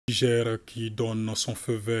Niger qui donne son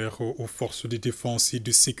feu vert aux forces de défense et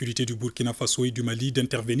de sécurité du Burkina Faso et du Mali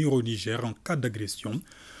d'intervenir au Niger en cas d'agression.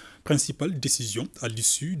 Principale décision à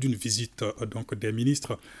l'issue d'une visite donc des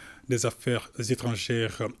ministres des Affaires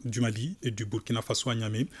étrangères du Mali et du Burkina Faso à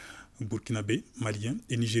Niamey. Burkinabè, maliens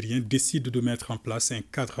et nigériens décident de mettre en place un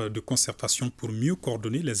cadre de concertation pour mieux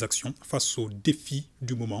coordonner les actions face aux défis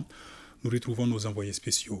du moment. Nous retrouvons nos envoyés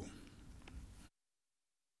spéciaux.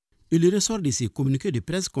 Il ressort de ces communiqués de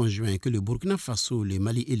presse conjoints que le Burkina Faso, le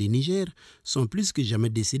Mali et le Niger sont plus que jamais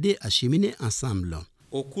décidés à cheminer ensemble.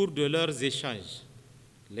 Au cours de leurs échanges,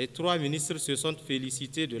 les trois ministres se sont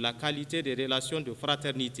félicités de la qualité des relations de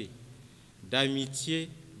fraternité, d'amitié,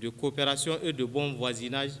 de coopération et de bon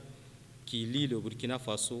voisinage qui lient le Burkina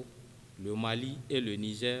Faso, le Mali et le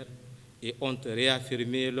Niger et ont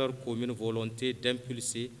réaffirmé leur commune volonté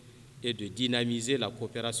d'impulser et de dynamiser la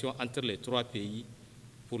coopération entre les trois pays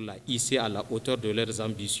pour la hisser à la hauteur de leurs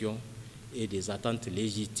ambitions et des attentes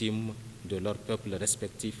légitimes de leurs peuples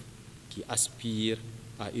respectifs qui aspirent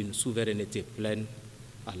à une souveraineté pleine,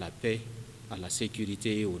 à la paix, à la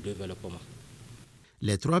sécurité et au développement.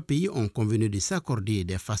 Les trois pays ont convenu de s'accorder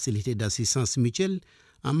des facilités d'assistance mutuelle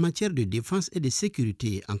en matière de défense et de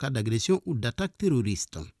sécurité en cas d'agression ou d'attaque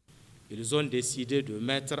terroriste. Ils ont décidé de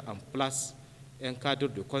mettre en place un cadre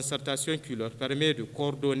de concertation qui leur permet de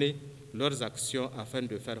coordonner leurs actions afin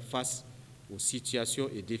de faire face aux situations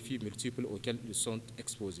et défis multiples auxquels ils sont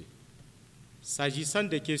exposés. S'agissant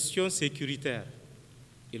des questions sécuritaires,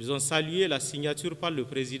 ils ont salué la signature par le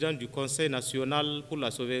président du Conseil national pour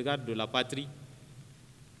la sauvegarde de la patrie,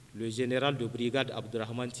 le général de brigade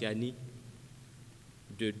Abdurrahman Tiani,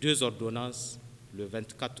 de deux ordonnances le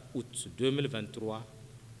 24 août 2023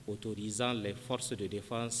 autorisant les forces de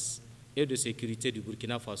défense et de sécurité du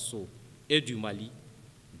Burkina Faso et du Mali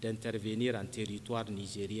d'intervenir en territoire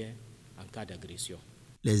nigérien en cas d'agression.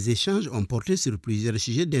 Les échanges ont porté sur plusieurs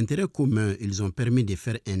sujets d'intérêt commun. Ils ont permis de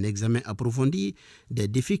faire un examen approfondi des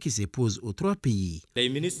défis qui se posent aux trois pays. Les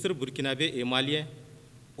ministres burkinabés et maliens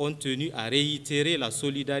ont tenu à réitérer la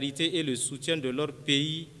solidarité et le soutien de leur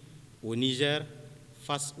pays au Niger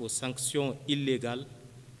face aux sanctions illégales,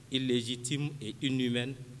 illégitimes et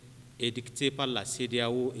inhumaines édictées par la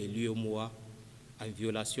CEDEAO et l'UEMOA en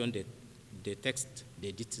violation des textes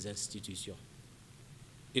des dites institutions.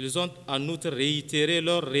 Ils ont en outre réitéré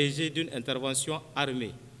leur rejet d'une intervention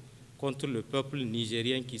armée contre le peuple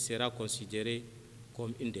nigérien qui sera considérée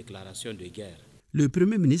comme une déclaration de guerre. Le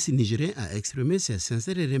Premier ministre nigérien a exprimé ses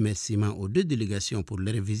sincères remerciements aux deux délégations pour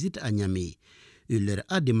leur visite à Niamey. Il leur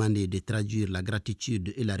a demandé de traduire la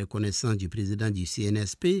gratitude et la reconnaissance du président du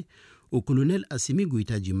CNSP, au colonel Assimi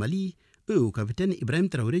Goïta du Mali et au capitaine Ibrahim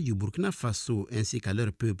Traoré du Burkina Faso, ainsi qu'à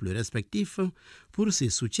leurs peuples respectifs, pour ce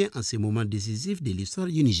soutien en ces moments décisifs de l'histoire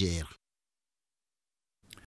du Niger.